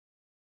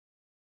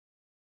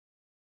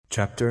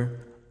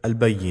Chapter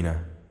Al-Bayyinah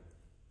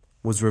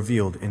was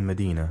revealed in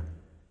Medina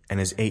and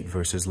is 8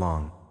 verses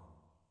long.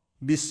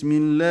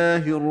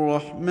 Bismillahir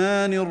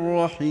Rahmanir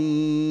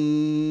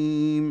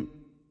Rahim.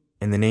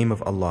 In the name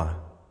of Allah,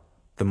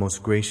 the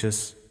most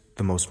gracious,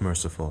 the most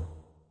merciful.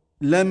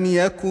 لم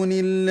يكن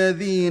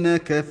الذين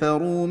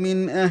كفروا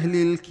من أهل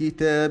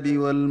الكتاب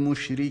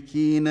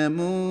والمشركين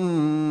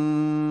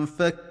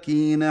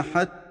منفكين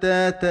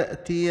حتى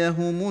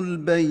تأتيهم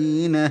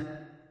البينة.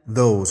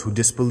 Those who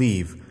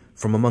disbelieve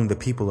from among the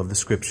people of the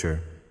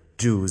scripture,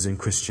 Jews and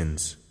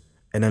Christians,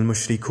 and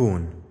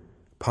al-mushrikun,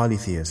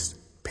 polytheists,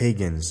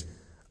 pagans,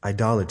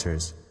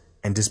 idolaters,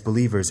 and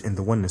disbelievers in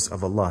the oneness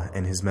of Allah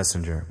and His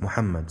Messenger,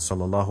 Muhammad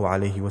sallallahu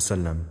alaihi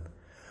wasallam,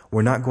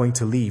 were not going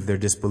to leave their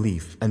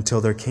disbelief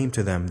until there came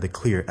to them the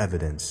clear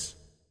evidence.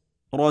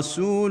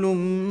 رسول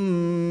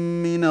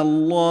من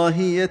الله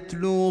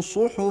يتلو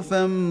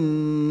صحفا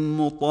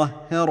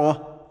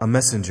مطهرة. A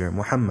messenger,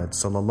 Muhammad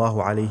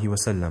sallallahu alaihi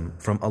wasallam,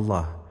 from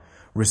Allah,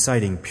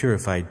 reciting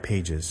purified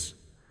pages,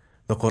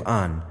 the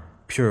Quran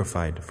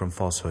purified from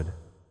falsehood.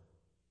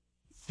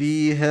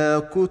 فيها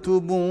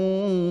كتب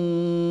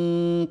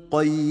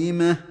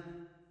قيمة.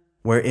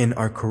 Wherein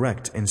are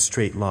correct and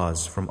straight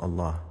laws from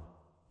Allah.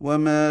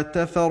 وما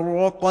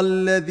تفرق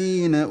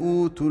الذين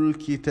أوتوا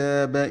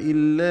الكتاب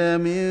إلا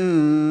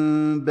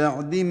من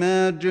بعد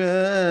ما جاءتهم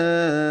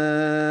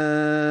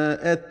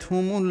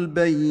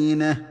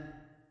البينة.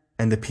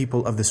 And the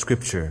people of the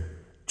scripture,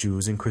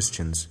 Jews and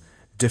Christians,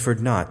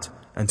 differed not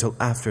until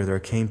after there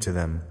came to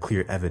them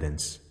clear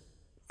evidence,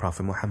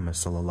 Prophet Muhammad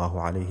sallallahu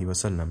alaihi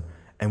wasallam,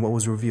 and what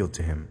was revealed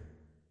to him.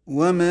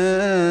 وما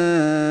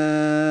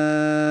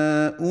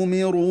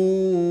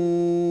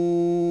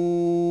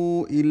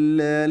أمروا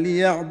إلا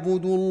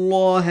ليعبدوا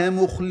الله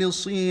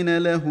مخلصين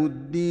له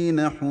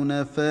الدين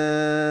حنفاء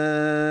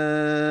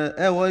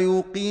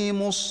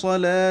ويقيموا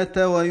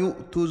الصلاة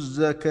ويؤتوا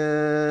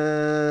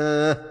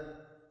الزكاة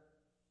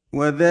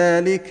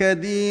وذلك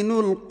دين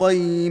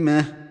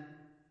القيمة.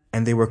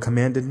 And they were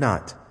commanded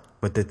not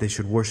but that they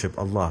should worship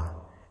Allah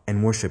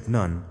and worship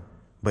none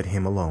but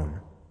Him alone,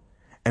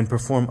 and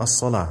perform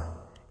as-salah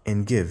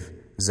and give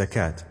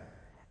zakat,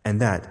 and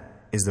that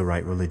is the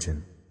right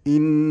religion.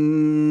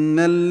 إن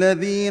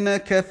الذين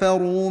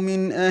كفروا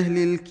من أهل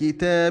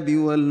الكتاب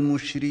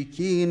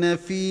والمشركين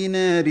في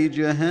نار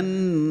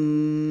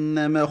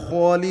جهنم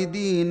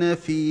خالدين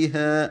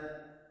فيها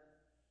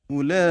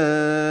أولئك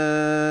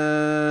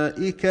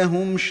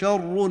هم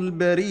شر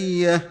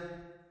البرية.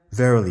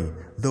 Verily,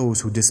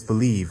 those who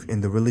disbelieve in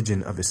the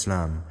religion of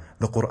Islam,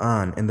 the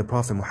Quran and the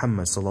Prophet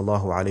Muhammad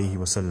sallallahu alaihi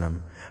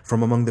wasallam,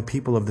 from among the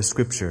people of the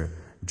scripture,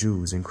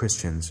 Jews and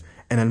Christians,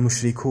 and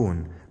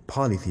al-mushrikun,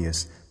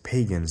 polytheists,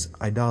 pagans,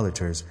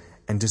 idolaters,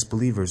 and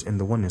disbelievers in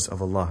the oneness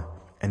of Allah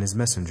and His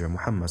Messenger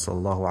Muhammad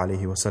sallallahu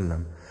alaihi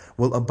wasallam,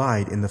 will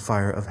abide in the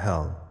fire of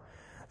hell.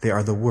 They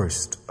are the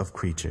worst of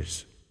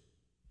creatures.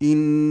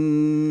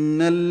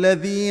 إن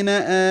الذين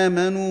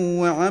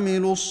آمنوا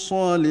وعملوا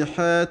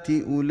الصالحات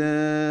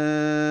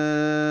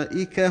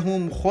أولئك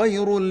هم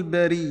خير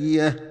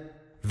البرية.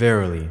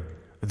 Verily,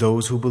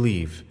 those who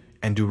believe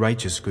and do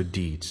righteous good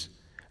deeds,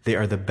 they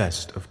are the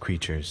best of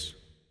creatures.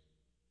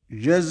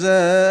 جزاؤهم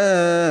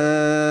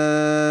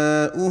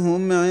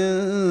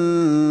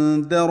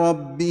عند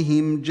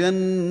ربهم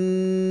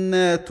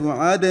جنات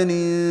عدن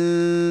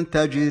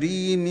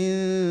تجري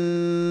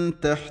من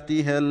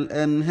تحتها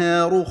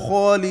الأنهار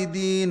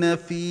خالدين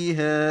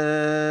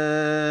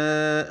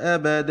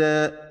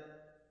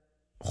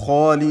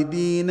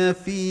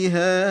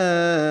فيها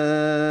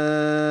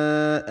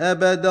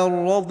أبدا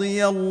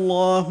رضي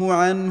الله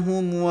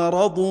عنهم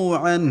ورضوا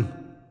عنه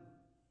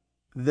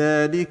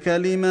ذلك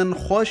لمن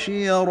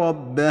خشي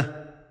ربه.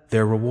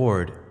 Their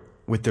reward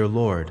with their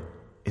Lord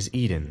is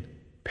Eden,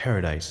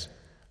 paradise,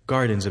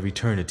 gardens of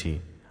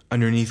eternity,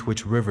 underneath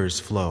which rivers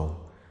flow.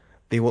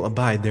 They will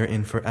abide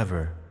therein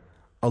forever.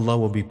 Allah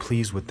will be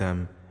pleased with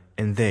them,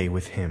 and they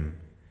with Him.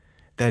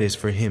 That is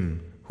for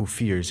him who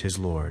fears his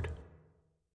Lord.